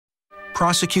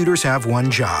Prosecutors have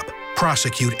one job: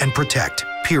 prosecute and protect,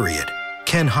 period.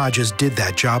 Ken Hodges did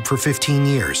that job for 15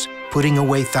 years, putting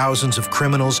away thousands of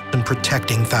criminals and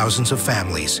protecting thousands of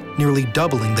families, nearly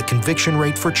doubling the conviction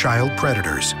rate for child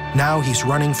predators. Now he's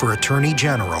running for Attorney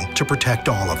General to protect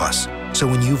all of us. So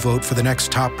when you vote for the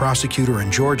next top prosecutor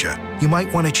in Georgia, you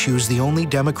might want to choose the only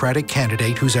Democratic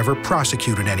candidate who's ever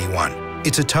prosecuted anyone.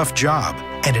 It's a tough job,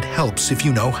 and it helps if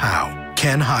you know how.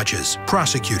 Ken Hodges,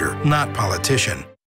 prosecutor, not politician.